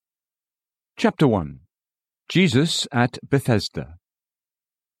Chapter 1. Jesus at Bethesda.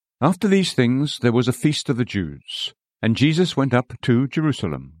 After these things there was a feast of the Jews, and Jesus went up to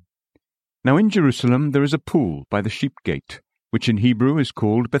Jerusalem. Now in Jerusalem there is a pool by the sheep gate, which in Hebrew is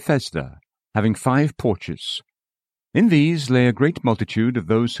called Bethesda, having 5 porches. In these lay a great multitude of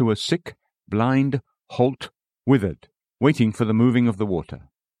those who were sick, blind, halt, withered, waiting for the moving of the water.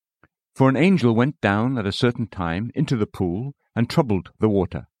 For an angel went down at a certain time into the pool, and troubled the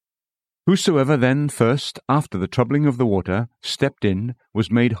water. Whosoever then first, after the troubling of the water, stepped in, was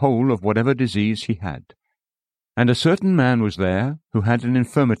made whole of whatever disease he had. And a certain man was there, who had an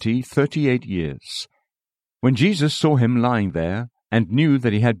infirmity 38 years. When Jesus saw him lying there, and knew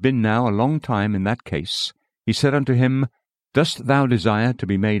that he had been now a long time in that case, he said unto him, Dost thou desire to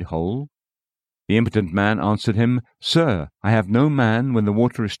be made whole? The impotent man answered him, Sir, I have no man, when the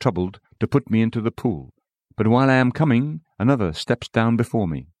water is troubled, to put me into the pool, but while I am coming, another steps down before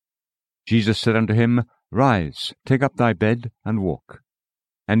me. Jesus said unto him, Rise, take up thy bed, and walk.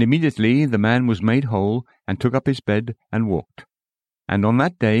 And immediately the man was made whole, and took up his bed, and walked. And on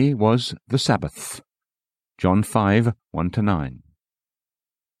that day was the Sabbath. John 5, 1-9.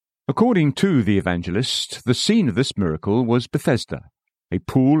 According to the evangelist, the scene of this miracle was Bethesda, a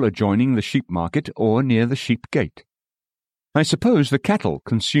pool adjoining the sheep market or near the sheep gate. I suppose the cattle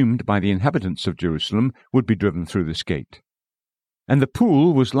consumed by the inhabitants of Jerusalem would be driven through this gate. And the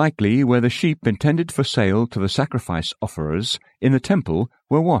pool was likely where the sheep intended for sale to the sacrifice offerers in the temple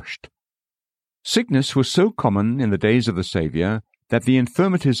were washed. Sickness was so common in the days of the Saviour that the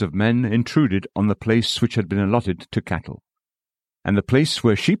infirmities of men intruded on the place which had been allotted to cattle. And the place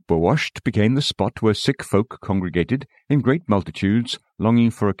where sheep were washed became the spot where sick folk congregated in great multitudes,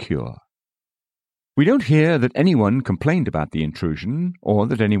 longing for a cure. We don't hear that anyone complained about the intrusion, or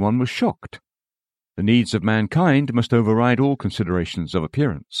that anyone was shocked. The needs of mankind must override all considerations of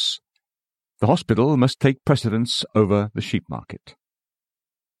appearance. The hospital must take precedence over the sheep market.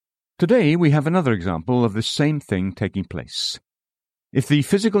 Today we have another example of this same thing taking place. If the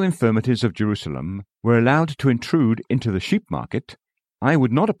physical infirmities of Jerusalem were allowed to intrude into the sheep market, I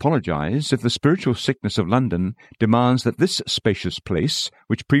would not apologize if the spiritual sickness of London demands that this spacious place,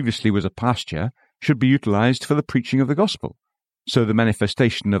 which previously was a pasture, should be utilized for the preaching of the gospel, so the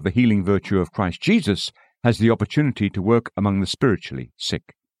manifestation of the healing virtue of Christ Jesus has the opportunity to work among the spiritually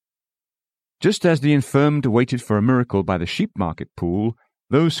sick. Just as the infirmed waited for a miracle by the sheep market pool,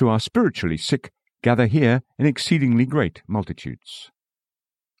 those who are spiritually sick gather here in exceedingly great multitudes.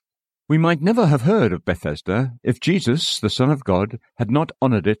 We might never have heard of Bethesda if Jesus, the Son of God, had not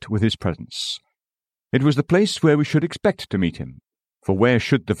honored it with his presence. It was the place where we should expect to meet him, for where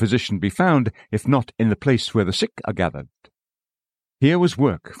should the physician be found if not in the place where the sick are gathered? Here was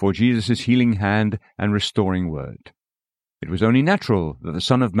work for Jesus' healing hand and restoring word. It was only natural that the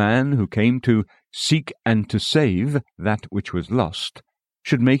Son of Man, who came to seek and to save that which was lost,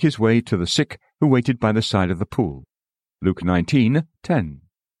 should make his way to the sick who waited by the side of the pool. Luke 19:10.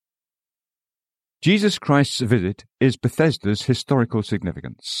 Jesus Christ's visit is Bethesda's historical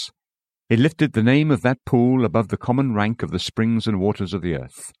significance. It lifted the name of that pool above the common rank of the springs and waters of the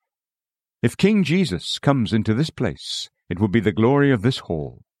earth. If King Jesus comes into this place, it would be the glory of this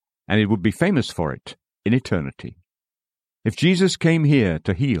hall, and it would be famous for it in eternity. If Jesus came here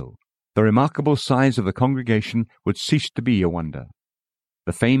to heal, the remarkable size of the congregation would cease to be a wonder.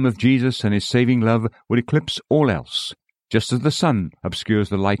 The fame of Jesus and his saving love would eclipse all else, just as the sun obscures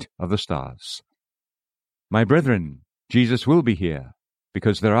the light of the stars. My brethren, Jesus will be here,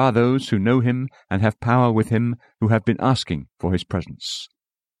 because there are those who know him and have power with him who have been asking for his presence.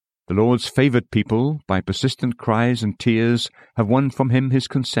 The Lord's favored people, by persistent cries and tears, have won from him his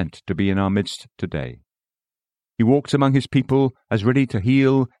consent to be in our midst today. He walks among his people as ready to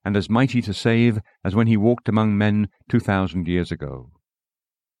heal and as mighty to save as when he walked among men 2,000 years ago.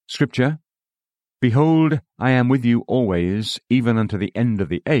 Scripture, Behold, I am with you always, even unto the end of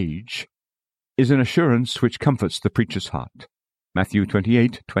the age, is an assurance which comforts the preacher's heart. Matthew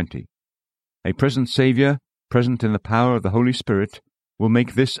 28:20. A present Saviour, present in the power of the Holy Spirit, will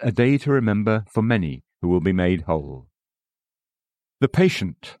make this a day to remember for many who will be made whole. The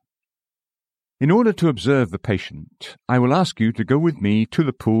patient. In order to observe the patient, I will ask you to go with me to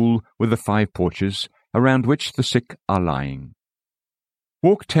the pool with the 5 porches, around which the sick are lying.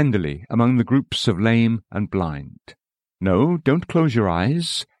 Walk tenderly among the groups of lame and blind. No, don't close your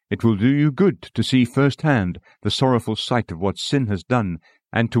eyes. It will do you good to see firsthand the sorrowful sight of what sin has done,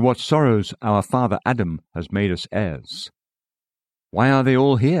 and to what sorrows our father Adam has made us heirs. Why are they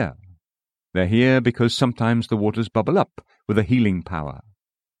all here? They're here because sometimes the waters bubble up with a healing power.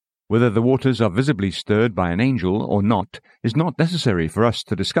 Whether the waters are visibly stirred by an angel or not is not necessary for us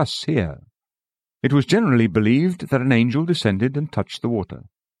to discuss here. It was generally believed that an angel descended and touched the water.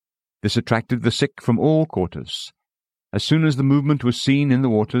 This attracted the sick from all quarters. As soon as the movement was seen in the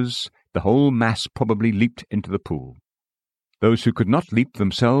waters, the whole mass probably leaped into the pool. Those who could not leap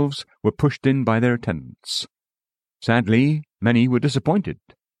themselves were pushed in by their attendants. Sadly, many were disappointed,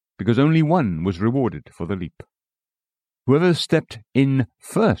 because only one was rewarded for the leap. Whoever stepped in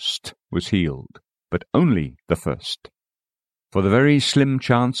first was healed, but only the first. For the very slim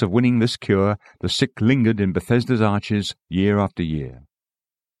chance of winning this cure, the sick lingered in Bethesda's arches year after year.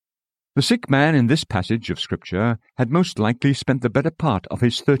 The sick man in this passage of Scripture had most likely spent the better part of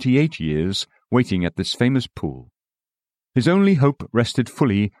his 38 years waiting at this famous pool. His only hope rested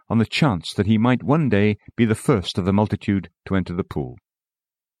fully on the chance that he might one day be the first of the multitude to enter the pool.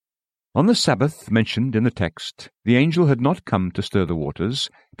 On the Sabbath mentioned in the text, the angel had not come to stir the waters,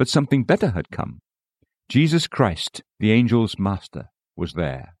 but something better had come. Jesus Christ, the angel's master, was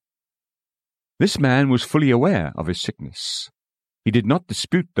there. This man was fully aware of his sickness. He did not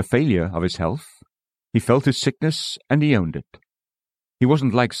dispute the failure of his health. He felt his sickness, and he owned it. He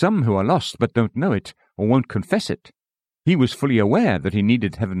wasn't like some who are lost but don't know it or won't confess it. He was fully aware that he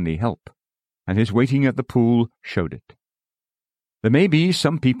needed heavenly help, and his waiting at the pool showed it. There may be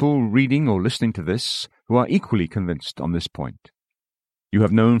some people reading or listening to this who are equally convinced on this point. You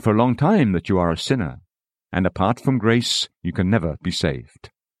have known for a long time that you are a sinner, and apart from grace you can never be saved.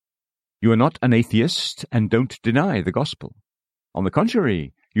 You are not an atheist and don't deny the gospel. On the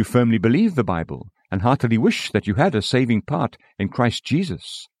contrary, you firmly believe the Bible and heartily wish that you had a saving part in Christ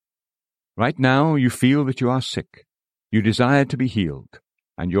Jesus. Right now you feel that you are sick. You desire to be healed,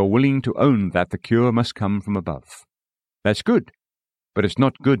 and you're willing to own that the cure must come from above. That's good, but it's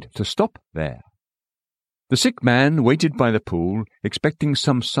not good to stop there. The sick man waited by the pool, expecting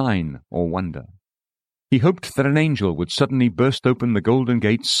some sign or wonder. He hoped that an angel would suddenly burst open the golden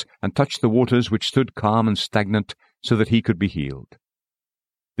gates and touch the waters which stood calm and stagnant so that he could be healed.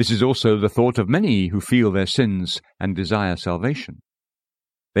 This is also the thought of many who feel their sins and desire salvation.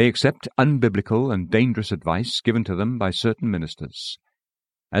 They accept unbiblical and dangerous advice given to them by certain ministers.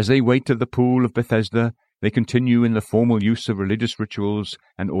 As they wait at the pool of Bethesda, they continue in the formal use of religious rituals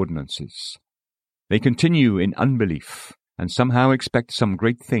and ordinances. They continue in unbelief and somehow expect some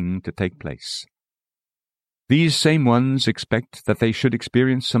great thing to take place. These same ones expect that they should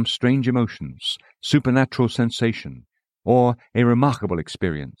experience some strange emotions, supernatural sensation, or a remarkable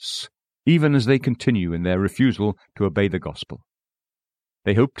experience, even as they continue in their refusal to obey the gospel.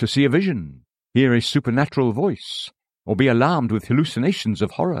 They hope to see a vision, hear a supernatural voice, or be alarmed with hallucinations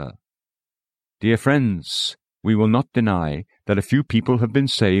of horror. Dear friends, we will not deny that a few people have been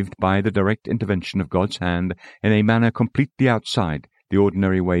saved by the direct intervention of God's hand in a manner completely outside the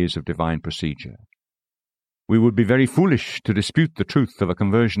ordinary ways of divine procedure. We would be very foolish to dispute the truth of a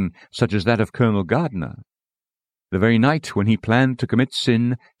conversion such as that of Colonel Gardner. The very night when he planned to commit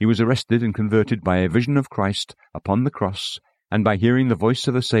sin, he was arrested and converted by a vision of Christ upon the cross, and by hearing the voice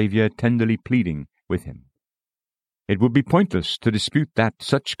of the Saviour tenderly pleading with him. It would be pointless to dispute that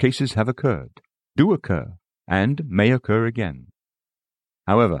such cases have occurred, do occur, and may occur again.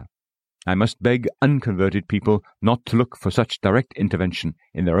 However, I must beg unconverted people not to look for such direct intervention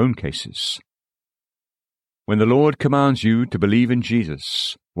in their own cases. When the Lord commands you to believe in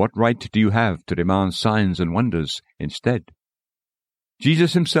Jesus, what right do you have to demand signs and wonders instead?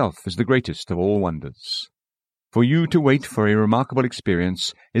 Jesus himself is the greatest of all wonders. For you to wait for a remarkable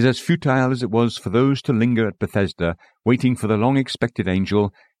experience is as futile as it was for those to linger at Bethesda, waiting for the long-expected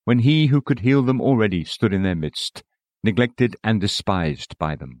angel, when he who could heal them already stood in their midst, neglected and despised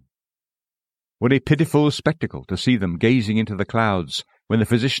by them. What a pitiful spectacle to see them gazing into the clouds when the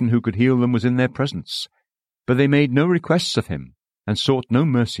physician who could heal them was in their presence, but they made no requests of him and sought no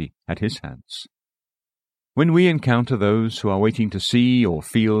mercy at his hands. When we encounter those who are waiting to see or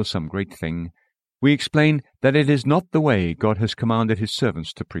feel some great thing, we explain that it is not the way God has commanded his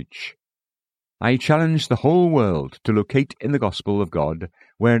servants to preach. I challenge the whole world to locate in the gospel of God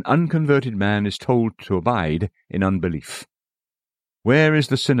where an unconverted man is told to abide in unbelief. Where is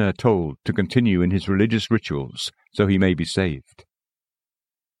the sinner told to continue in his religious rituals so he may be saved?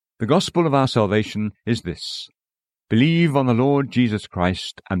 The gospel of our salvation is this: believe on the Lord Jesus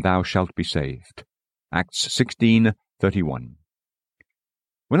Christ, and thou shalt be saved. Acts 16:31.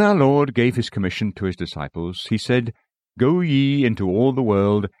 When our Lord gave his commission to his disciples, he said, "Go ye into all the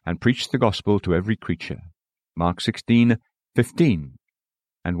world, and preach the gospel to every creature." Mark 16:15.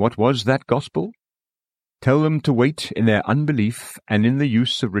 And what was that gospel? Tell them to wait in their unbelief and in the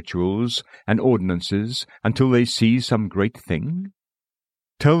use of rituals and ordinances until they see some great thing?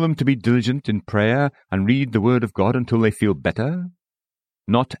 Tell them to be diligent in prayer and read the word of God until they feel better?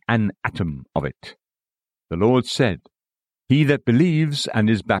 not an atom of it. The Lord said, He that believes and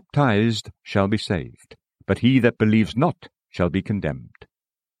is baptized shall be saved, but he that believes not shall be condemned.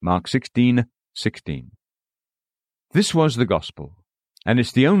 Mark 16:16. This was the gospel, and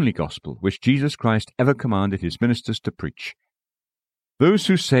it's the only gospel which Jesus Christ ever commanded his ministers to preach. Those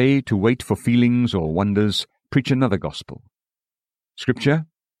who say to wait for feelings or wonders preach another gospel. Scripture: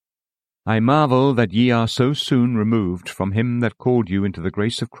 I marvel that ye are so soon removed from him that called you into the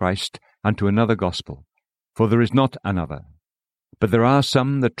grace of Christ unto another gospel, for there is not another. But there are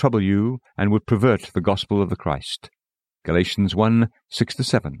some that trouble you and would pervert the gospel of the Christ. Galatians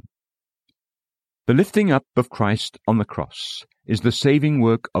 1:6-7. The lifting up of Christ on the cross is the saving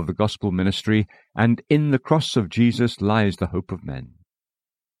work of the gospel ministry, and in the cross of Jesus lies the hope of men.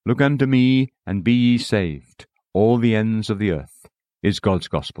 Look unto me, and be ye saved, all the ends of the earth, is God's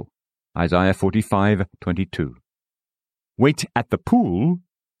gospel. Isaiah 45:22. Wait at the pool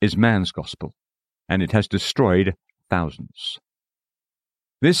is man's gospel, and it has destroyed thousands.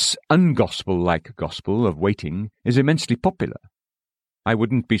 This ungospel-like gospel of waiting is immensely popular. I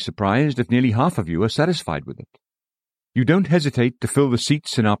wouldn't be surprised if nearly half of you are satisfied with it. You don't hesitate to fill the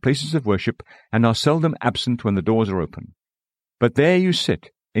seats in our places of worship and are seldom absent when the doors are open. But there you sit,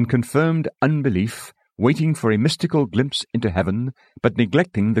 in confirmed unbelief, waiting for a mystical glimpse into heaven, but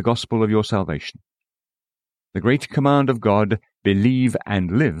neglecting the gospel of your salvation. The great command of God, believe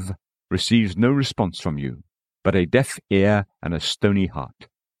and live, receives no response from you, but a deaf ear and a stony heart.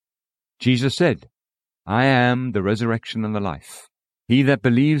 Jesus said, I am the resurrection and the life. He that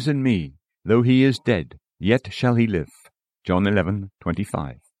believes in me, though he is dead, yet shall he live. John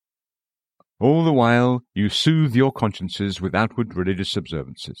 11:25. All the while you soothe your consciences with outward religious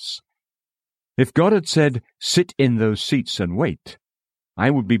observances. If God had said, sit in those seats and wait,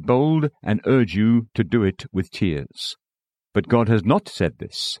 I would be bold and urge you to do it with tears. But God has not said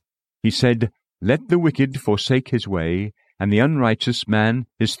this. He said, let the wicked forsake his way, and the unrighteous man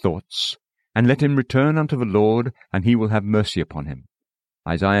his thoughts, and let him return unto the Lord, and he will have mercy upon him.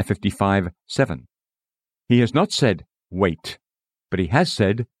 Isaiah 55:7. He has not said, wait, but he has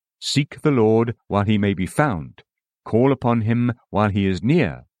said, seek the Lord while he may be found, call upon him while he is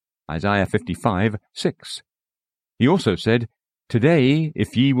near. Isaiah 55:6. He also said, today,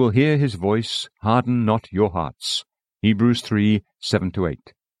 if ye will hear his voice, harden not your hearts. Hebrews 3:7-8.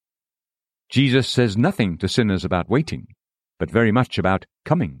 Jesus says nothing to sinners about waiting, but very much about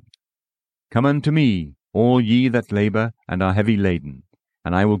coming. Come unto me, all ye that labor and are heavy laden,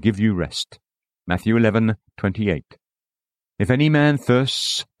 and I will give you rest. Matthew 11:28. If any man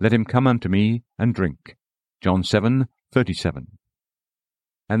thirsts, let him come unto me and drink. John 7:37.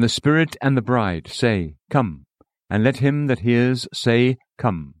 And the Spirit and the bride say, come, and let him that hears say,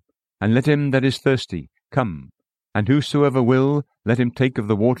 come, and let him that is thirsty come, and whosoever will, let him take of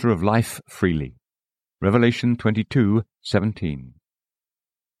the water of life freely. Revelation 22:17.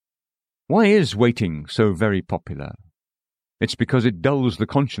 Why is waiting so very popular? It's because it dulls the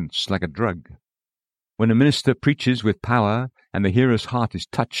conscience like a drug. When a minister preaches with power and the hearer's heart is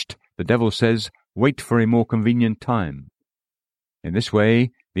touched, the devil says, wait for a more convenient time. In this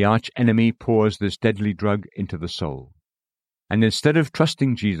way, the arch-enemy pours this deadly drug into the soul. And instead of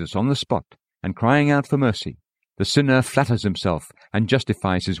trusting Jesus on the spot and crying out for mercy, the sinner flatters himself and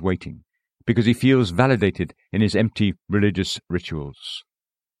justifies his waiting, because he feels validated in his empty religious rituals.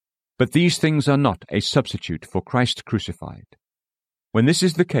 But these things are not a substitute for Christ crucified. When this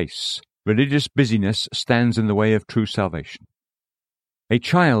is the case, religious busyness stands in the way of true salvation. A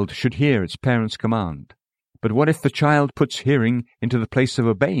child should hear its parents' command, but what if the child puts hearing into the place of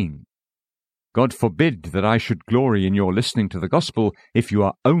obeying? God forbid that I should glory in your listening to the gospel if you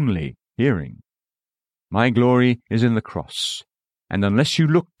are only hearing. My glory is in the cross, and unless you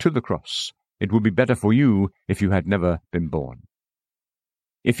look to the cross, it would be better for you if you had never been born.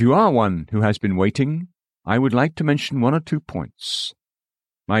 If you are one who has been waiting, I would like to mention 1 or 2 points.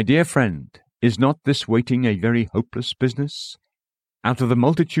 My dear friend, is not this waiting a very hopeless business? Out of the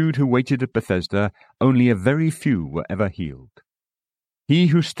multitude who waited at Bethesda, only a very few were ever healed. He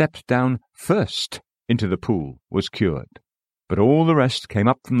who stepped down first into the pool was cured, but all the rest came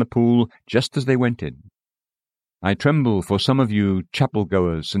up from the pool just as they went in. I tremble for some of you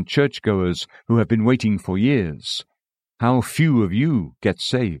chapel-goers and church-goers who have been waiting for years. How few of you get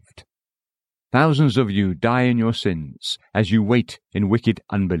saved. Thousands of you die in your sins as you wait in wicked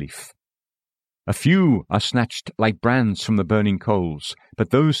unbelief. A few are snatched like brands from the burning coals,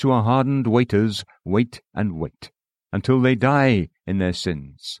 but those who are hardened waiters wait and wait, until they die in their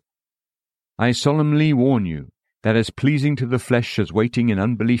sins. I solemnly warn you that as pleasing to the flesh as waiting in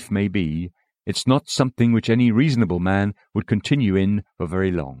unbelief may be, It's not something which any reasonable man would continue in for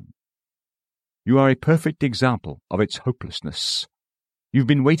very long. You are a perfect example of its hopelessness. You've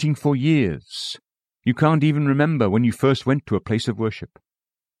been waiting for years. You can't even remember when you first went to a place of worship.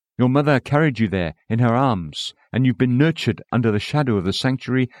 Your mother carried you there in her arms, and you've been nurtured under the shadow of the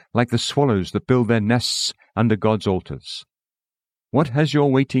sanctuary like the swallows that build their nests under God's altars. What has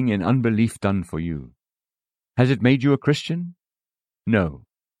your waiting in unbelief done for you? Has it made you a Christian? No,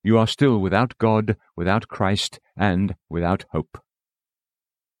 you are still without God, without Christ, and without hope.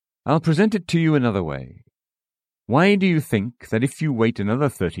 I'll present it to you another way. Why do you think that if you wait another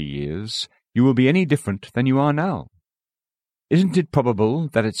 30 years, you will be any different than you are now? Isn't it probable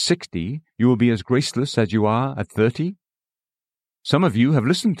that at 60 you will be as graceless as you are at 30? Some of you have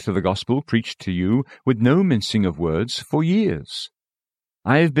listened to the gospel preached to you with no mincing of words for years.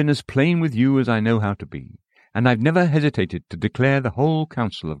 I have been as plain with you as I know how to be, and I've never hesitated to declare the whole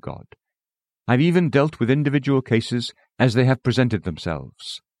counsel of God. I've even dealt with individual cases as they have presented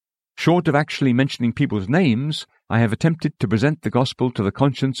themselves. Short of actually mentioning people's names, I have attempted to present the gospel to the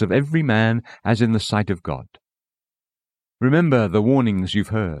conscience of every man as in the sight of God. Remember the warnings you've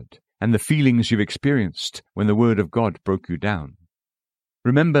heard, and the feelings you've experienced when the word of God broke you down.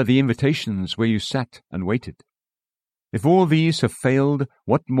 Remember the invitations where you sat and waited. If all these have failed,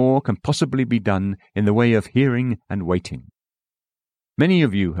 what more can possibly be done in the way of hearing and waiting? Many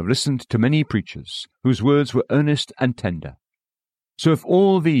of you have listened to many preachers whose words were earnest and tender. So if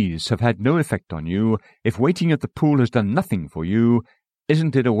all these have had no effect on you, if waiting at the pool has done nothing for you,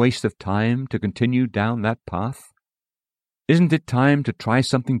 isn't it a waste of time to continue down that path? Isn't it time to try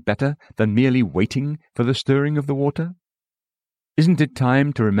something better than merely waiting for the stirring of the water? Isn't it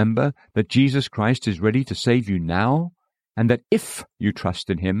time to remember that Jesus Christ is ready to save you now, and that if you trust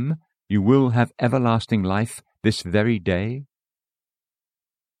in Him, you will have everlasting life this very day?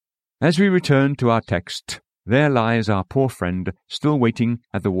 As we return to our text, there lies our poor friend still waiting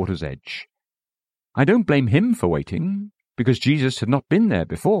at the water's edge. I don't blame him for waiting, because Jesus had not been there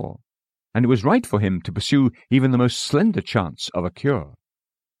before, and it was right for him to pursue even the most slender chance of a cure.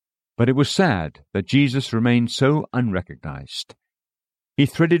 But it was sad that Jesus remained so unrecognized. He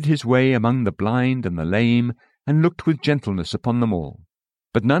threaded his way among the blind and the lame, and looked with gentleness upon them all,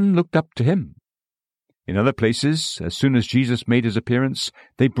 but none looked up to him. In other places, as soon as Jesus made his appearance,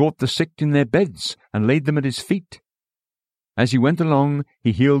 they brought the sick in their beds and laid them at his feet. As he went along,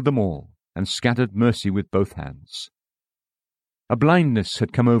 he healed them all, and scattered mercy with both hands. A blindness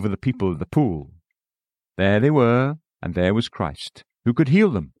had come over the people of the pool. There they were, and there was Christ, who could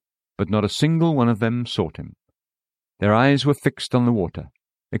heal them, but not a single one of them sought him. Their eyes were fixed on the water,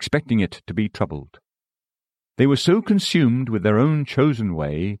 expecting it to be troubled. They were so consumed with their own chosen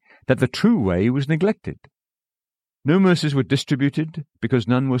way that the true way was neglected. No mercies were distributed because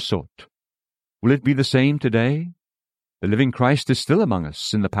none were sought. Will it be the same today? The living Christ is still among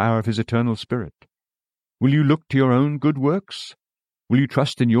us in the power of his eternal Spirit. Will you look to your own good works? Will you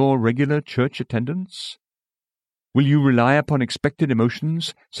trust in your regular church attendance? Will you rely upon expected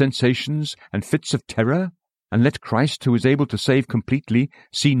emotions, sensations, and fits of terror, and let Christ, who is able to save completely,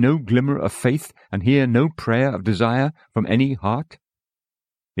 see no glimmer of faith and hear no prayer of desire from any heart?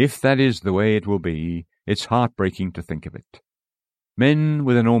 If that is the way it will be, it's heartbreaking to think of it. Men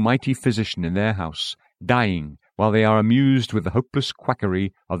with an almighty physician in their house, dying while they are amused with the hopeless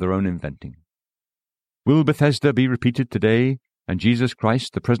quackery of their own inventing. Will Bethesda be repeated today, and Jesus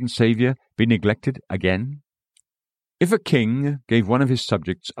Christ, the present Saviour, be neglected again? If a king gave one of his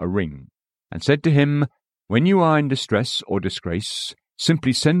subjects a ring, and said to him, "When you are in distress or disgrace,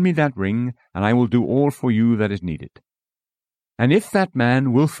 simply send me that ring, and I will do all for you that is needed," and if that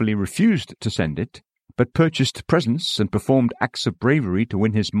man wilfully refused to send it, but purchased presents and performed acts of bravery to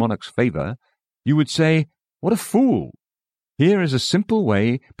win his monarch's favour, you would say, "What a fool! Here is a simple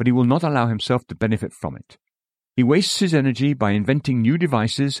way, but he will not allow himself to benefit from it. He wastes his energy by inventing new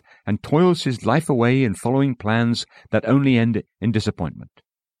devices and toils his life away in following plans that only end in disappointment."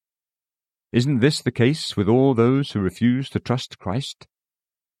 Isn't this the case with all those who refuse to trust Christ?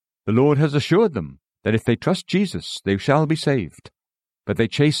 The Lord has assured them that if they trust Jesus, they shall be saved, but they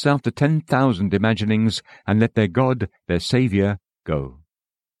chase after 10,000 imaginings and let their God, their Saviour, go.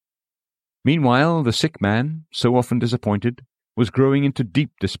 Meanwhile, the sick man, so often disappointed, was growing into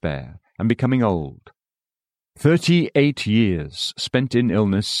deep despair and becoming old. 38 years spent in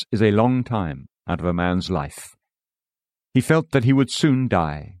illness is a long time out of a man's life. He felt that he would soon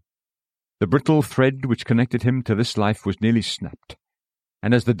die. The brittle thread which connected him to this life was nearly snapped,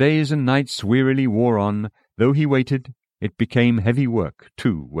 and as the days and nights wearily wore on, though he waited, it became heavy work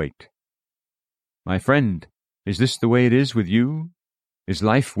to wait. My friend, is this the way it is with you? Is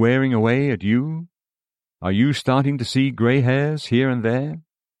life wearing away at you? Are you starting to see grey hairs here and there?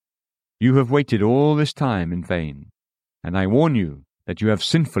 You have waited all this time in vain, and I warn you that you have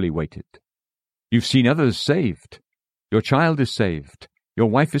sinfully waited. You've seen others saved. Your child is saved. Your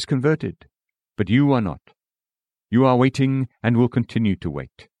wife is converted. But you are not. You are waiting and will continue to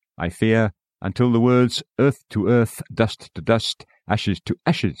wait, I fear, until the words earth to earth, dust to dust, ashes to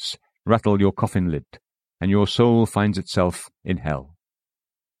ashes rattle your coffin lid, and your soul finds itself in hell.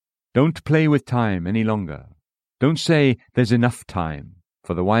 Don't play with time any longer. Don't say there's enough time,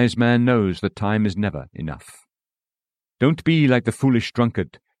 for the wise man knows that time is never enough. Don't be like the foolish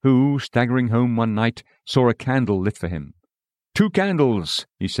drunkard who, staggering home one night, saw a candle lit for him. 2 candles,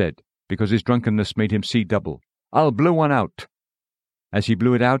 he said, because his drunkenness made him see double. I'll blow one out. As he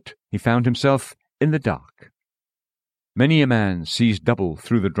blew it out, he found himself in the dark. Many a man sees double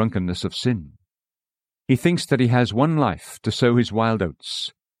through the drunkenness of sin. He thinks that he has one life to sow his wild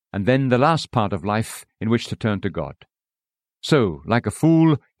oats, and then the last part of life in which to turn to God. So, like a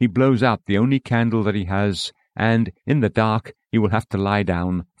fool, he blows out the only candle that he has, and in the dark he will have to lie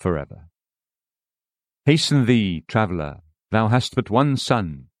down forever. Hasten thee, traveller, thou hast but one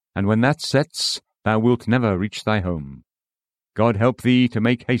sun, and when that sets, thou wilt never reach thy home. God help thee to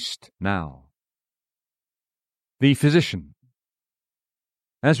make haste now. The Physician.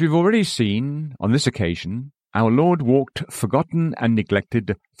 As we've already seen, on this occasion, our Lord walked forgotten and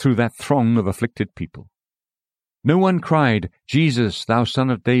neglected through that throng of afflicted people. No one cried, Jesus, thou Son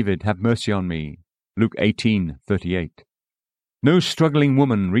of David, have mercy on me. Luke 18:38. No struggling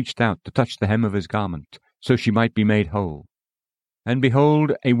woman reached out to touch the hem of his garment, so she might be made whole. And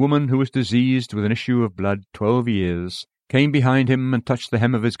behold, a woman who was diseased with an issue of blood 12 years came behind him and touched the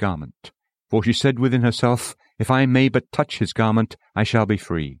hem of his garment. For she said within herself, If I may but touch his garment, I shall be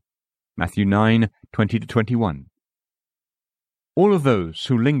free. Matthew 9:20-21. All of those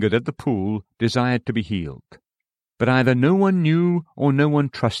who lingered at the pool desired to be healed, but either no one knew or no one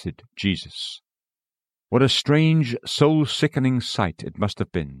trusted Jesus. What a strange, soul-sickening sight it must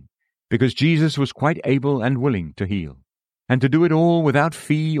have been, because Jesus was quite able and willing to heal, and to do it all without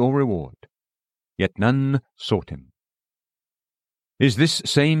fee or reward. Yet none sought him. Is this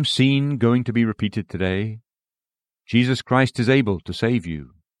same scene going to be repeated today? Jesus Christ is able to save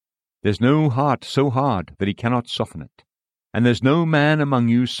you. There's no heart so hard that he cannot soften it, and there's no man among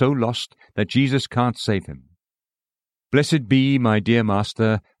you so lost that Jesus can't save him. Blessed be my dear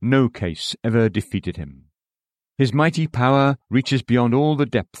Master, no case ever defeated him. His mighty power reaches beyond all the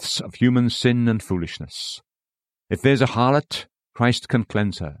depths of human sin and foolishness. If there's a harlot, Christ can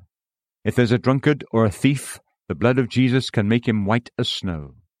cleanse her. If there's a drunkard or a thief, the blood of Jesus can make him white as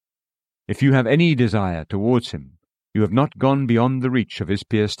snow. If you have any desire towards him, you have not gone beyond the reach of his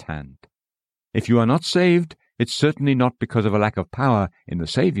pierced hand. If you are not saved, it's certainly not because of a lack of power in the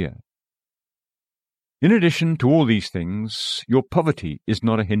Saviour. In addition to all these things, your poverty is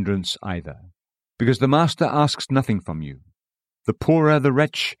not a hindrance either, because the Master asks nothing from you. The poorer the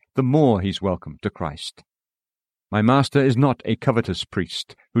wretch, the more he's welcome to Christ. My Master is not a covetous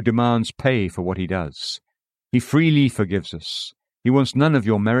priest who demands pay for what he does. He freely forgives us. He wants none of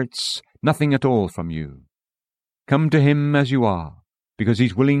your merits, nothing at all from you. Come to him as you are, because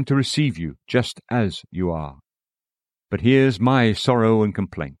he's willing to receive you just as you are. But here's my sorrow and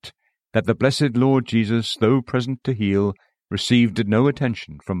complaint, that the blessed Lord Jesus, though present to heal, received no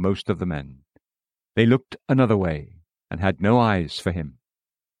attention from most of the men. They looked another way, and had no eyes for him.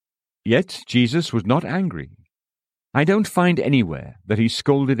 Yet Jesus was not angry. I don't find anywhere that he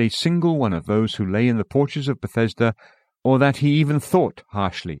scolded a single one of those who lay in the porches of Bethesda, or that he even thought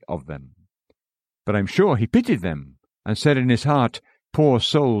harshly of them. But I'm sure he pitied them, and said in his heart, Poor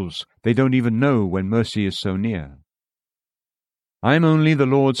souls, they don't even know when mercy is so near. I'm only the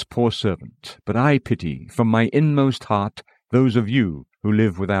Lord's poor servant, but I pity from my inmost heart those of you who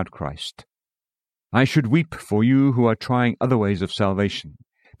live without Christ. I should weep for you who are trying other ways of salvation,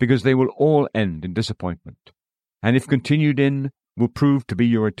 because they will all end in disappointment, and if continued in, will prove to be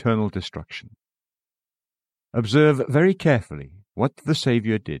your eternal destruction. Observe very carefully what the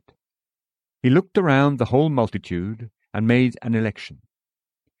Saviour did. He looked around the whole multitude and made an election.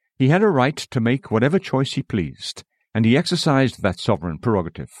 He had a right to make whatever choice he pleased, and he exercised that sovereign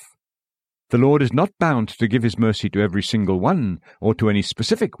prerogative. The Lord is not bound to give his mercy to every single one, or to any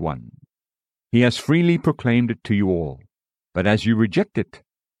specific one. He has freely proclaimed it to you all, but as you reject it,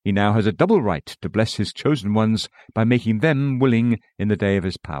 he now has a double right to bless his chosen ones by making them willing in the day of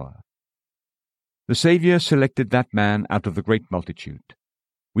his power. The Saviour selected that man out of the great multitude.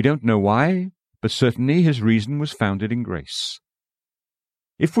 We don't know why, but certainly his reason was founded in grace.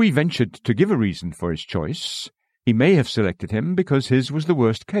 If we ventured to give a reason for his choice, He may have selected him because his was the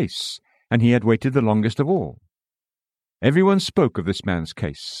worst case, and he had waited the longest of all. Everyone spoke of this man's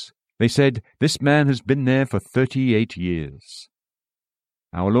case. They said, "This man has been there for 38 years."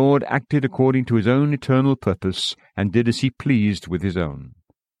 Our Lord acted according to his own eternal purpose, and did as he pleased with his own.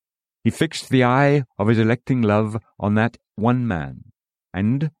 He fixed the eye of his electing love on that one man,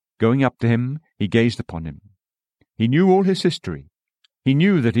 and, going up to him, he gazed upon him. He knew all his history. He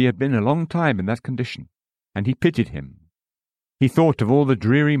knew that he had been a long time in that condition, and he pitied him. He thought of all the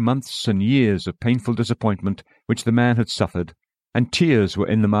dreary months and years of painful disappointment which the man had suffered, and tears were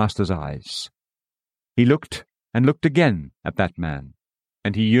in the Master's eyes. He looked and looked again at that man,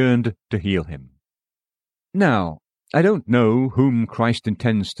 and he yearned to heal him. Now, I don't know whom Christ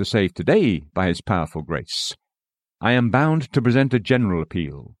intends to save today by his powerful grace. I am bound to present a general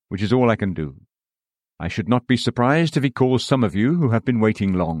appeal, which is all I can do. I should not be surprised if he calls some of you who have been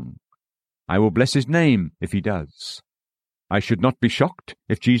waiting long. I will bless his name if he does. I should not be shocked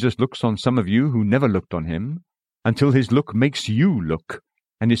if Jesus looks on some of you who never looked on him, until his look makes you look,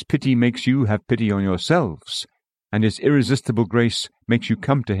 and his pity makes you have pity on yourselves, and his irresistible grace makes you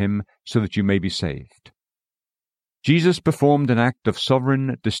come to him so that you may be saved. Jesus performed an act of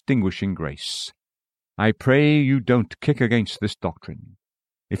sovereign, distinguishing grace. I pray you don't kick against this doctrine.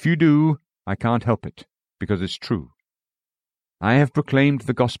 If you do, I can't help it, because it's true. I have proclaimed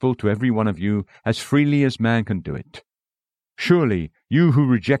the gospel to every one of you as freely as man can do it. Surely you who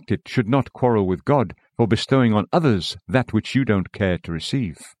reject it should not quarrel with God for bestowing on others that which you don't care to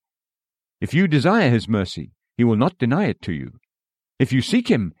receive. If you desire his mercy, he will not deny it to you. If you seek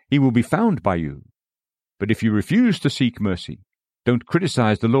him, he will be found by you. But if you refuse to seek mercy, don't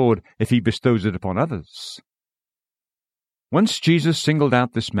criticize the Lord if he bestows it upon others. Once Jesus singled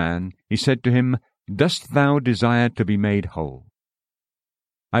out this man, he said to him, "Dost thou desire to be made whole?"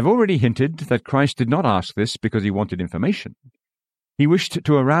 I've already hinted that Christ did not ask this because he wanted information. He wished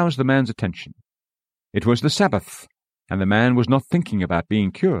to arouse the man's attention. It was the Sabbath, and the man was not thinking about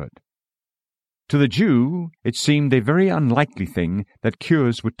being cured. To the Jew, it seemed a very unlikely thing that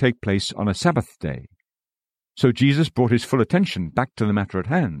cures would take place on a Sabbath day. So Jesus brought his full attention back to the matter at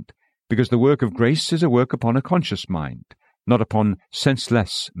hand, because the work of grace is a work upon a conscious mind, not upon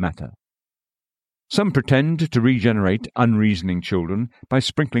senseless matter. Some pretend to regenerate unreasoning children by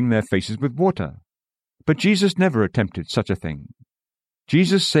sprinkling their faces with water. But Jesus never attempted such a thing.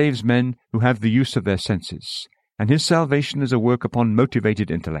 Jesus saves men who have the use of their senses, and his salvation is a work upon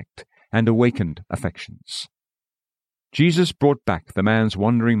motivated intellect and awakened affections. Jesus brought back the man's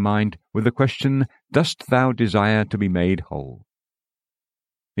wandering mind with the question, "Dost thou desire to be made whole?"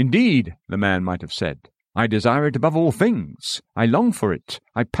 "Indeed," the man might have said, "I desire it above all things. I long for it.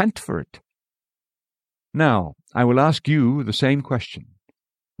 I pant for it." Now, I will ask you the same question.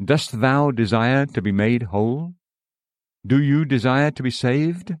 Dost thou desire to be made whole? Do you desire to be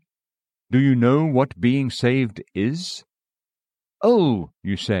saved? Do you know what being saved is? "Oh,"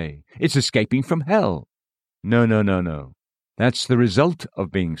 you say, "it's escaping from hell." No. That's the result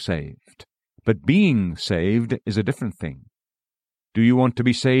of being saved. But being saved is a different thing. Do you want to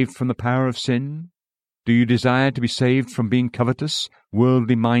be saved from the power of sin? Do you desire to be saved from being covetous,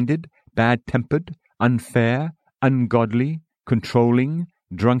 worldly-minded, bad-tempered, unfair, ungodly, controlling,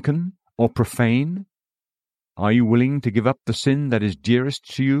 drunken, or profane? Are you willing to give up the sin that is dearest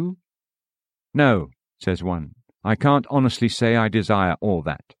to you? "No," says one, "I can't honestly say I desire all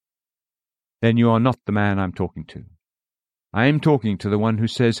that." Then you are not the man I'm talking to. I am talking to the one who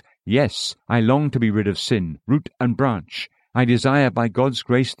says, "Yes, I long to be rid of sin, root and branch. I desire by God's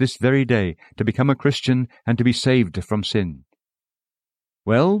grace this very day to become a Christian and to be saved from sin."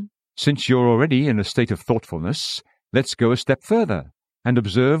 Well, since you're already in a state of thoughtfulness, let's go a step further and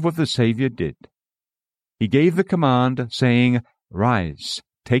observe what the Saviour did. He gave the command, saying, "Rise,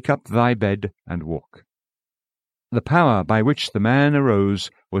 take up thy bed and walk." The power by which the man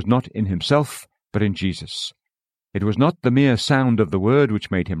arose was not in himself, but in Jesus. It was not the mere sound of the word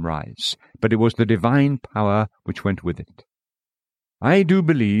which made him rise, but it was the divine power which went with it. I do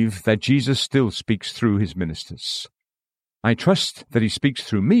believe that Jesus still speaks through his ministers. I trust that he speaks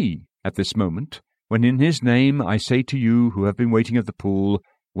through me at this moment, when in his name I say to you who have been waiting at the pool,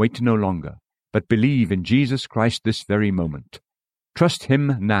 wait no longer, but believe in Jesus Christ this very moment. Trust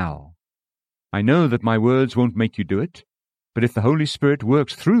him now. I know that my words won't make you do it, but if the Holy Spirit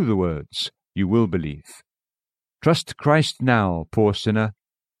works through the words, you will believe. Trust Christ now, poor sinner.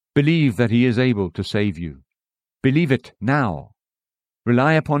 Believe that he is able to save you. Believe it now.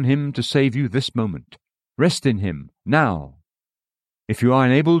 Rely upon him to save you this moment. Rest in him now. If you are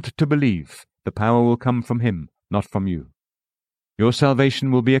enabled to believe, the power will come from him, not from you. Your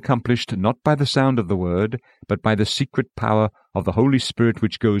salvation will be accomplished not by the sound of the word, but by the secret power of the Holy Spirit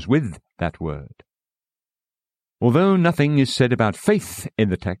which goes with that word. Although nothing is said about faith in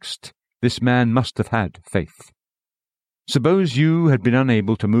the text, this man must have had faith. Suppose you had been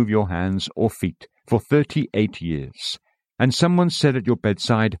unable to move your hands or feet for 38 years, and someone said at your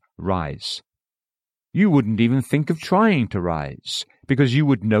bedside, "Rise." You wouldn't even think of trying to rise, because you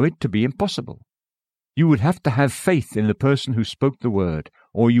would know it to be impossible. You would have to have faith in the person who spoke the word,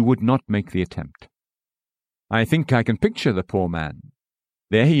 or you would not make the attempt. I think I can picture the poor man.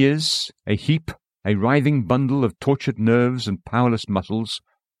 There he is, a heap, a writhing bundle of tortured nerves and powerless muscles,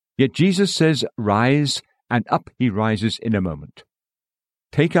 yet Jesus says, "Rise," and up he rises in a moment.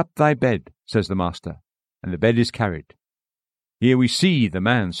 "Take up thy bed," says the Master, and the bed is carried. Here we see the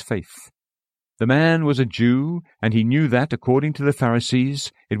man's faith. The man was a Jew, and he knew that, according to the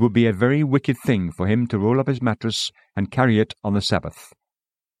Pharisees, it would be a very wicked thing for him to roll up his mattress and carry it on the Sabbath.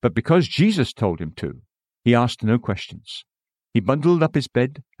 But because Jesus told him to, he asked no questions. He bundled up his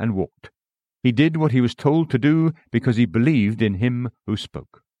bed and walked. He did what he was told to do because he believed in him who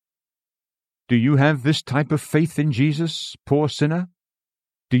spoke. Do you have this type of faith in Jesus, poor sinner?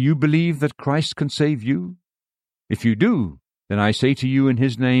 Do you believe that Christ can save you? If you do, then I say to you in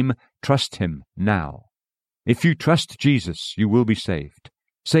his name, trust him now. If you trust Jesus, you will be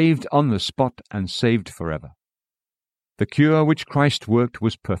saved on the spot and saved forever. The cure which Christ worked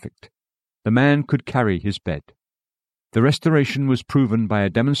was perfect. The man could carry his bed. The restoration was proven by a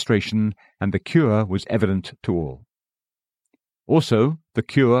demonstration, and the cure was evident to all. Also, the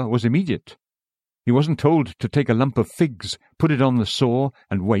cure was immediate. He wasn't told to take a lump of figs, put it on the sore,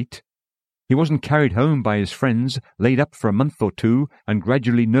 and wait. He wasn't carried home by his friends, laid up for a month or two, and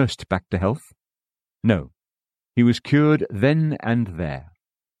gradually nursed back to health. No, he was cured then and there.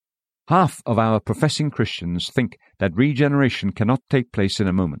 Half of our professing Christians think that regeneration cannot take place in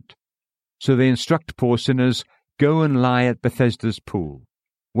a moment. So they instruct poor sinners, go and lie at Bethesda's pool.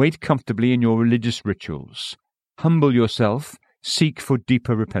 Wait comfortably in your religious rituals. Humble yourself, seek for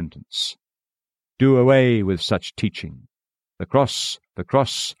deeper repentance. Do away with such teaching. The cross, the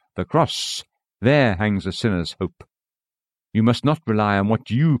cross, the cross. There hangs a sinner's hope. You must not rely on what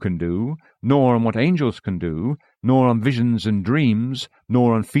you can do, nor on what angels can do, nor on visions and dreams,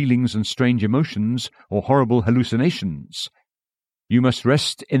 nor on feelings and strange emotions, or horrible hallucinations. You must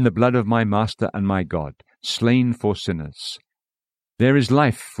rest in the blood of my Master and my God, slain for sinners. There is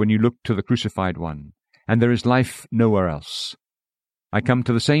life when you look to the crucified one, and there is life nowhere else. I come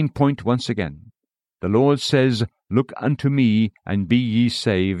to the same point once again. The Lord says, "Look unto me, and be ye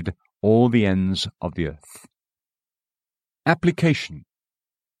saved, all the ends of the earth." Application.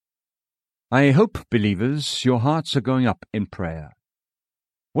 I hope, believers, your hearts are going up in prayer.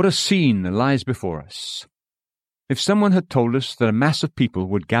 What a scene lies before us. If someone had told us that a mass of people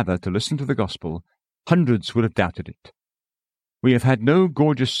would gather to listen to the gospel, hundreds would have doubted it. We have had no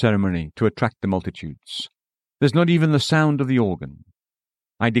gorgeous ceremony to attract the multitudes. There's not even the sound of the organ.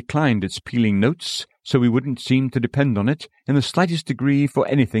 I declined its pealing notes, so we wouldn't seem to depend on it in the slightest degree for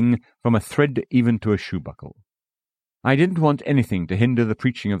anything from a thread even to a shoe buckle. I didn't want anything to hinder the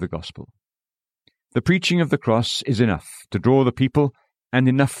preaching of the gospel. The preaching of the cross is enough to draw the people and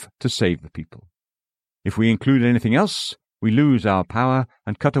enough to save the people. If we include anything else, we lose our power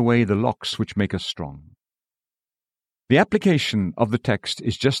and cut away the locks which make us strong. The application of the text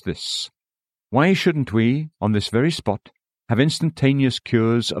is just this. Why shouldn't we, on this very spot, have instantaneous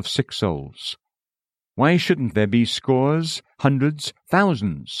cures of sick souls? Why shouldn't there be scores, hundreds,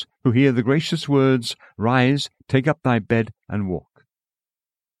 thousands who hear the gracious words, "Rise, take up thy bed and walk"?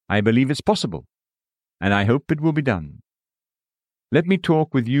 I believe it's possible, and I hope it will be done. Let me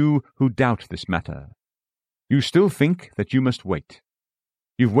talk with you who doubt this matter. You still think that you must wait.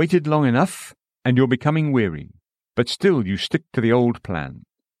 You've waited long enough, and you're becoming weary, but still you stick to the old plan.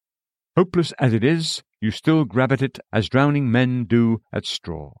 Hopeless as it is, you still grab at it as drowning men do at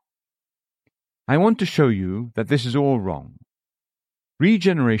straw. I want to show you that this is all wrong.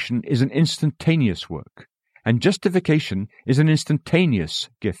 Regeneration is an instantaneous work, and justification is an instantaneous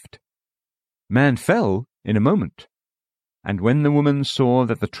gift. Man fell in a moment. And when the woman saw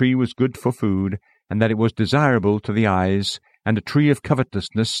that the tree was good for food, and that it was desirable to the eyes, and a tree of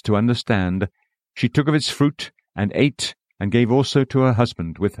covetousness to understand, she took of its fruit, and ate, and gave also to her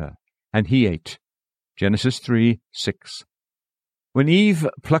husband with her, and he ate. Genesis 3:6. When Eve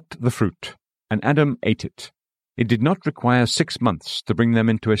plucked the fruit, and Adam ate it, it did not require 6 months to bring them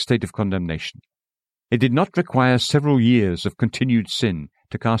into a state of condemnation. It did not require several years of continued sin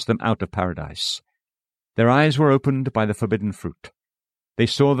to cast them out of paradise. Their eyes were opened by the forbidden fruit. They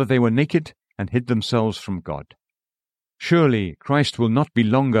saw that they were naked and hid themselves from God. Surely Christ will not be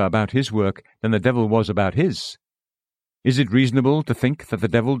longer about his work than the devil was about his. Is it reasonable to think that the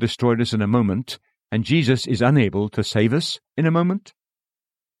devil destroyed us in a moment, and Jesus is unable to save us in a moment?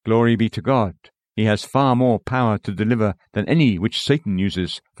 Glory be to God! He has far more power to deliver than any which Satan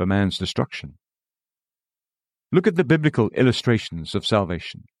uses for man's destruction. Look at the biblical illustrations of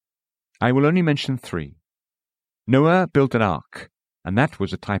salvation. I will only mention 3. Noah built an ark, and that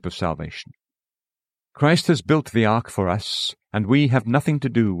was a type of salvation. Christ has built the ark for us, and we have nothing to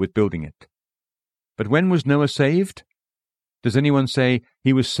do with building it. But when was Noah saved? Does anyone say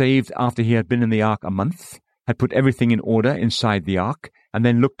he was saved after he had been in the ark a month, had put everything in order inside the ark, and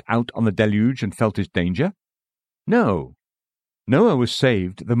then looked out on the deluge and felt his danger? No. Noah was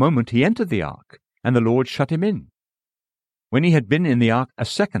saved the moment he entered the ark, and the Lord shut him in. When he had been in the ark a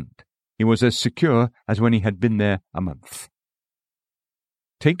second, he was as secure as when he had been there a month.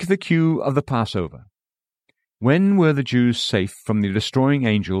 Take the cue of the Passover. When were the Jews safe from the destroying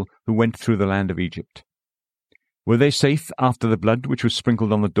angel who went through the land of Egypt? Were they safe after the blood which was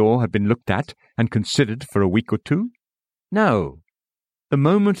sprinkled on the door had been looked at and considered for a week or 2? No. The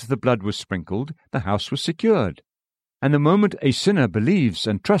moment the blood was sprinkled, the house was secured. And the moment a sinner believes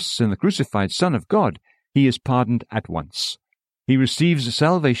and trusts in the crucified Son of God, he is pardoned at once. He receives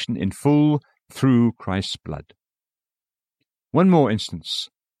salvation in full through Christ's blood. One more instance.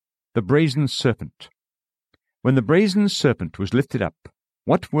 The brazen serpent. When the brazen serpent was lifted up,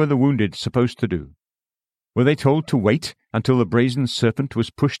 what were the wounded supposed to do? Were they told to wait until the brazen serpent was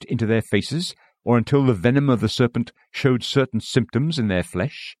pushed into their faces, or until the venom of the serpent showed certain symptoms in their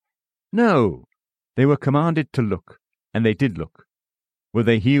flesh? No. They were commanded to look, and they did look. Were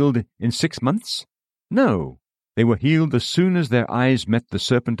they healed in 6 months? No. They were healed as soon as their eyes met the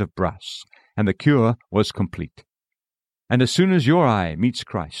serpent of brass, and the cure was complete. And as soon as your eye meets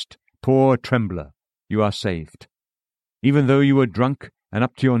Christ, poor trembler, you are saved. Even though you were drunk and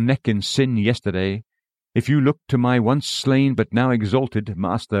up to your neck in sin yesterday, if you look to my once slain but now exalted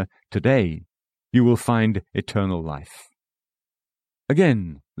Master today, you will find eternal life.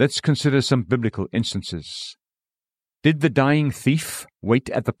 Again, let's consider some biblical instances. Did the dying thief wait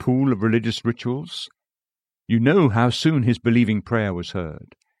at the pool of religious rituals? You know how soon his believing prayer was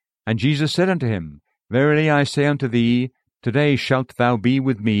heard. And Jesus said unto him, Verily I say unto thee, today shalt thou be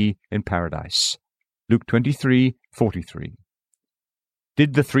with me in paradise. Luke 23:43.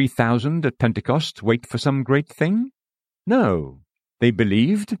 Did the 3,000 at Pentecost wait for some great thing? No, they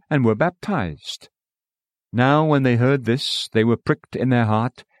believed and were baptized. Now when they heard this, they were pricked in their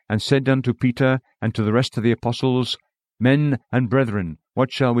heart, and said unto Peter and to the rest of the apostles, Men and brethren,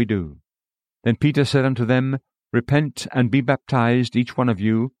 what shall we do? Then Peter said unto them, Repent and be baptized, each one of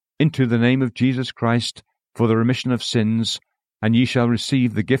you, into the name of Jesus Christ, for the remission of sins, and ye shall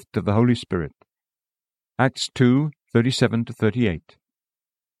receive the gift of the Holy Spirit. Acts 2:37-38.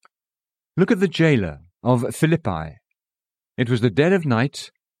 Look at the jailer of Philippi. It was the dead of night,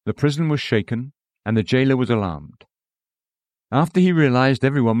 the prison was shaken, and the jailer was alarmed. After he realized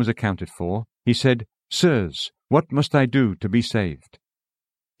everyone was accounted for, he said, Sirs, what must I do to be saved?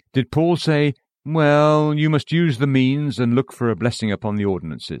 Did Paul say, Well, you must use the means and look for a blessing upon the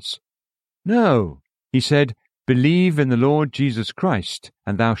ordinances? No, he said, Believe in the Lord Jesus Christ,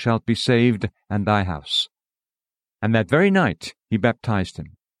 and thou shalt be saved, and thy house. And that very night he baptized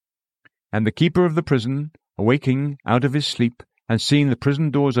him. And the keeper of the prison, awaking out of his sleep, and seeing the prison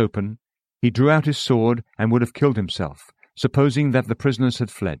doors open, he drew out his sword and would have killed himself, supposing that the prisoners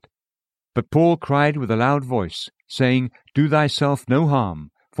had fled. But Paul cried with a loud voice, saying, Do thyself no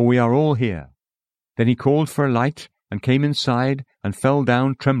harm, for we are all here. Then he called for a light, and came inside, and fell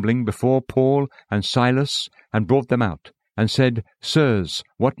down trembling before Paul and Silas, and brought them out, and said, Sirs,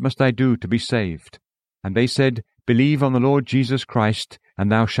 what must I do to be saved? And they said, Believe on the Lord Jesus Christ, and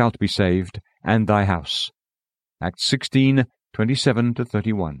thou shalt be saved, and thy house. Acts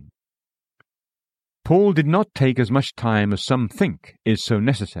 16:27-31. Paul did not take as much time as some think is so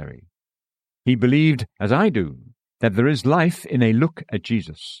necessary. He believed, as I do, that there is life in a look at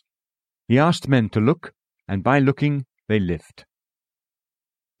Jesus. He asked men to look, and by looking they lived.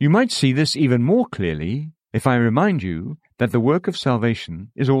 You might see this even more clearly if I remind you that the work of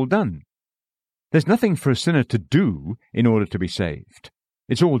salvation is all done. There's nothing for a sinner to do in order to be saved.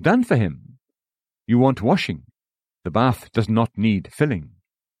 It's all done for him. You want washing. The bath does not need filling.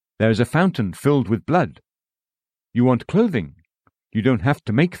 There is a fountain filled with blood. You want clothing. You don't have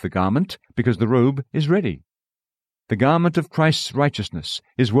to make the garment because the robe is ready. The garment of Christ's righteousness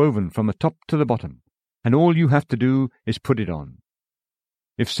is woven from the top to the bottom, and all you have to do is put it on.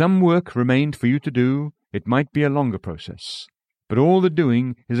 If some work remained for you to do, it might be a longer process, but all the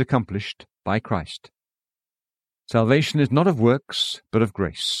doing is accomplished by Christ. Salvation is not of works, but of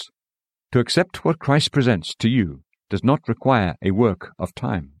grace. To accept what Christ presents to you does not require a work of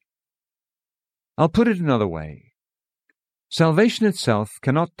time. I'll put it another way. Salvation itself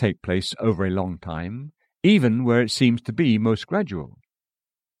cannot take place over a long time, even where it seems to be most gradual.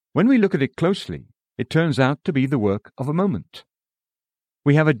 When we look at it closely, it turns out to be the work of a moment.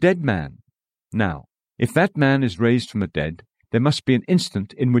 We have a dead man. Now, if that man is raised from the dead, there must be an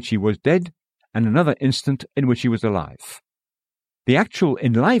instant in which he was dead and another instant in which he was alive. The actual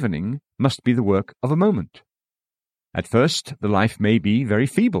enlivening must be the work of a moment. At first, the life may be very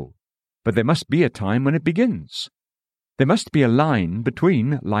feeble, but there must be a time when it begins. There must be a line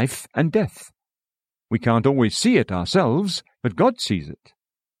between life and death. We can't always see it ourselves, but God sees it.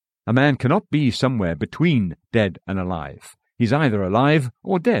 A man cannot be somewhere between dead and alive. He's either alive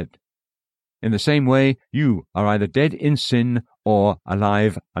or dead. In the same way, you are either dead in sin or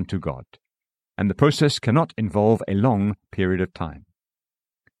alive unto God, and the process cannot involve a long period of time.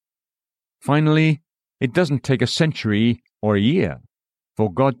 Finally, it doesn't take a century or a year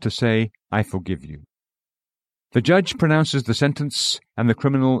for God to say, I forgive you. The judge pronounces the sentence, and the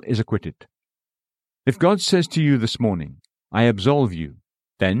criminal is acquitted. If God says to you this morning, I absolve you,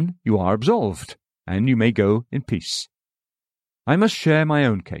 then you are absolved, and you may go in peace. I must share my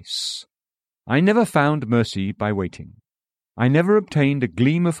own case. I never found mercy by waiting. I never obtained a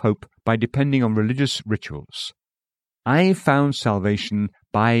gleam of hope by depending on religious rituals. I found salvation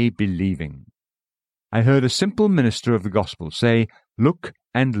by believing. I heard a simple minister of the gospel say, Look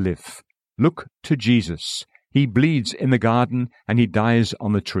and live. Look to Jesus. He bleeds in the garden and he dies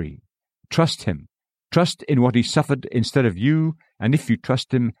on the tree. Trust him. Trust in what he suffered instead of you, and if you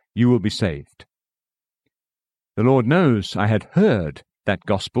trust him, you will be saved. The Lord knows I had heard that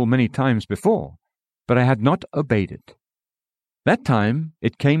gospel many times before, but I had not obeyed it. That time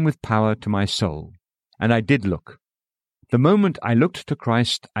it came with power to my soul, and I did look. The moment I looked to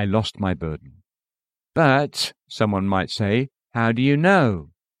Christ, I lost my burden. But, someone might say, how do you know?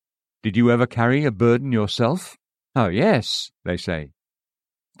 Did you ever carry a burden yourself? Oh, yes, they say.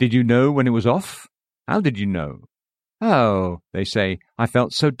 Did you know when it was off? How did you know? Oh, they say, I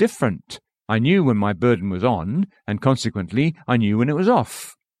felt so different. I knew when my burden was on, and consequently I knew when it was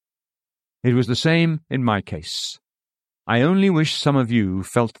off. It was the same in my case. I only wish some of you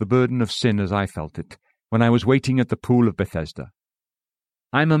felt the burden of sin as I felt it when I was waiting at the pool of Bethesda.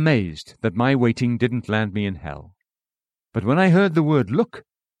 I'm amazed that my waiting didn't land me in hell. But when I heard the word look,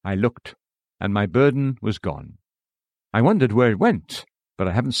 I looked, and my burden was gone. I wondered where it went, but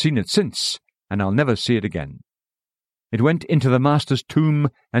I haven't seen it since, and I'll never see it again. It went into the Master's tomb,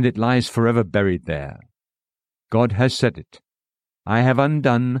 and it lies forever buried there. God has said it. I have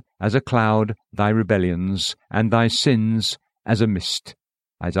undone as a cloud thy rebellions, and thy sins as a mist.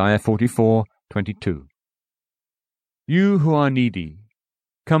 Isaiah 44:22. You who are needy,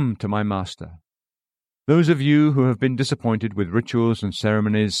 come to my Master. Those of you who have been disappointed with rituals and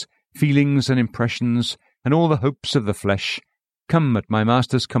ceremonies, feelings and impressions, and all the hopes of the flesh, come at my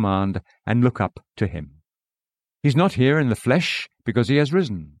Master's command and look up to him. He's not here in the flesh because he has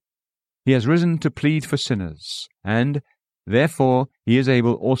risen. He has risen to plead for sinners, and therefore he is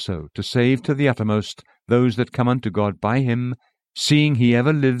able also to save to the uttermost those that come unto God by him, seeing he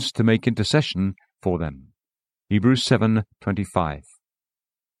ever lives to make intercession for them. Hebrews 7:25.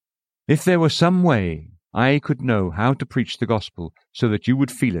 If there were some way I could know how to preach the gospel so that you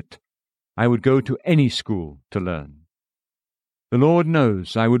would feel it, I would go to any school to learn. The Lord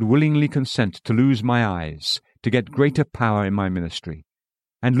knows I would willingly consent to lose my eyes to get greater power in my ministry,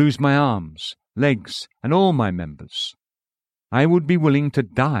 and lose my arms, legs, and all my members. I would be willing to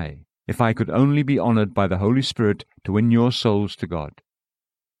die if I could only be honored by the Holy Spirit to win your souls to God.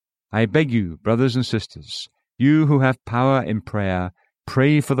 I beg you, brothers and sisters, you who have power in prayer,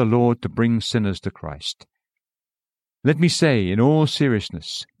 pray for the Lord to bring sinners to Christ. Let me say in all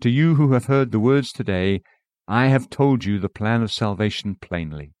seriousness to you who have heard the words today, I have told you the plan of salvation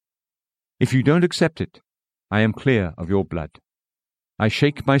plainly. If you don't accept it, I am clear of your blood. I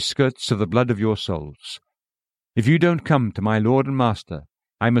shake my skirts of the blood of your souls. If you don't come to my Lord and Master,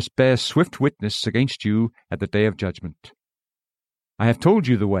 I must bear swift witness against you at the day of judgment. I have told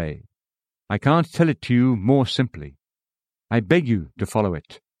you the way. I can't tell it to you more simply. I beg you to follow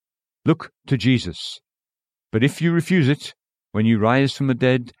it. Look to Jesus. But if you refuse it, when you rise from the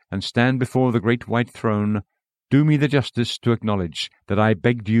dead and stand before the great white throne, do me the justice to acknowledge that I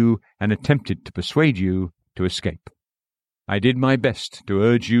begged you and attempted to persuade you to escape. I did my best to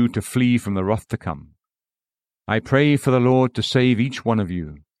urge you to flee from the wrath to come. I pray for the Lord to save each one of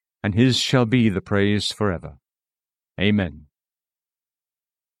you, and his shall be the praise forever. Amen.